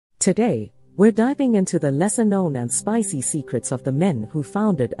Today, we're diving into the lesser-known and spicy secrets of the men who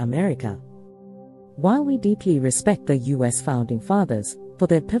founded America. While we deeply respect the U.S. founding fathers for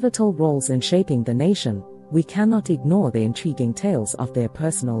their pivotal roles in shaping the nation, we cannot ignore the intriguing tales of their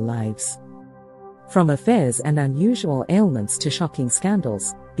personal lives. From affairs and unusual ailments to shocking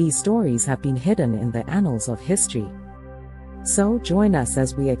scandals, these stories have been hidden in the annals of history. So join us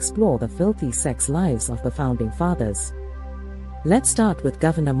as we explore the filthy sex lives of the founding fathers. Let's start with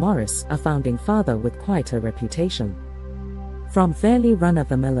Gouverneur Morris, a founding father with quite a reputation. From fairly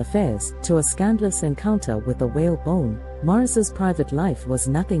run-of-the-mill affairs to a scandalous encounter with a whale bone, Morris's private life was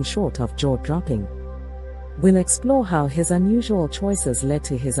nothing short of jaw-dropping. We'll explore how his unusual choices led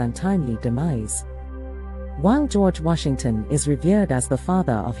to his untimely demise. While George Washington is revered as the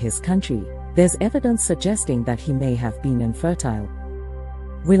father of his country, there's evidence suggesting that he may have been infertile.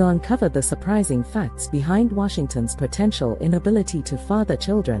 We'll uncover the surprising facts behind Washington's potential inability to father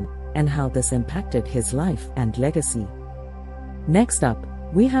children, and how this impacted his life and legacy. Next up,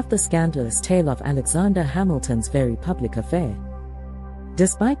 we have the scandalous tale of Alexander Hamilton's very public affair.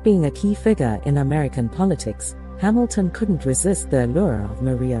 Despite being a key figure in American politics, Hamilton couldn't resist the allure of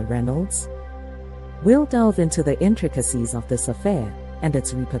Maria Reynolds. We'll delve into the intricacies of this affair and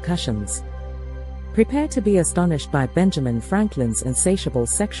its repercussions. Prepare to be astonished by Benjamin Franklin's insatiable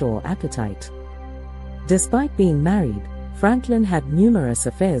sexual appetite. Despite being married, Franklin had numerous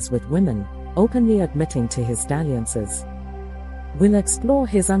affairs with women, openly admitting to his dalliances. We'll explore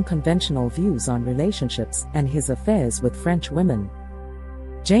his unconventional views on relationships and his affairs with French women.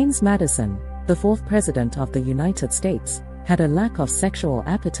 James Madison, the fourth President of the United States, had a lack of sexual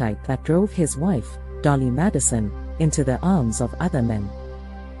appetite that drove his wife, Dolly Madison, into the arms of other men.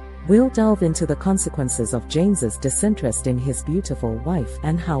 We'll delve into the consequences of James's disinterest in his beautiful wife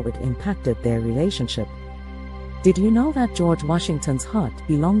and how it impacted their relationship. Did you know that George Washington's heart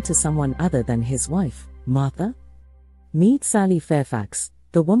belonged to someone other than his wife, Martha? Meet Sally Fairfax,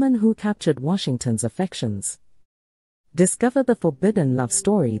 the woman who captured Washington's affections. Discover the forbidden love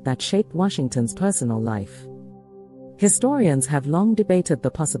story that shaped Washington's personal life. Historians have long debated the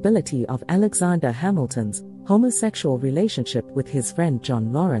possibility of Alexander Hamilton's homosexual relationship with his friend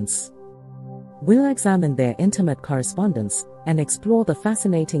John Lawrence. We'll examine their intimate correspondence and explore the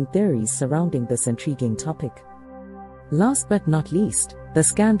fascinating theories surrounding this intriguing topic. Last but not least, the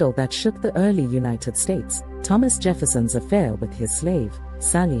scandal that shook the early United States, Thomas Jefferson's affair with his slave,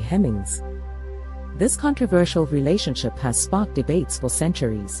 Sally Hemings. This controversial relationship has sparked debates for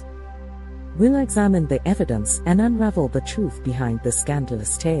centuries. We'll examine the evidence and unravel the truth behind this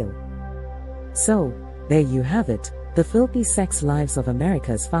scandalous tale. So, there you have it, the filthy sex lives of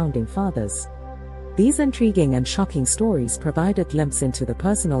America's founding fathers. These intriguing and shocking stories provide a glimpse into the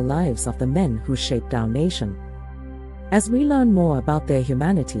personal lives of the men who shaped our nation. As we learn more about their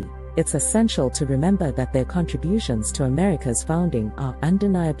humanity, it's essential to remember that their contributions to America's founding are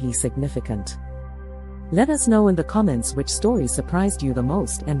undeniably significant. Let us know in the comments which story surprised you the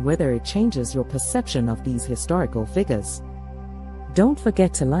most and whether it changes your perception of these historical figures. Don't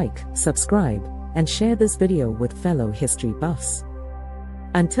forget to like, subscribe, and share this video with fellow history buffs.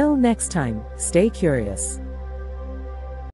 Until next time, stay curious.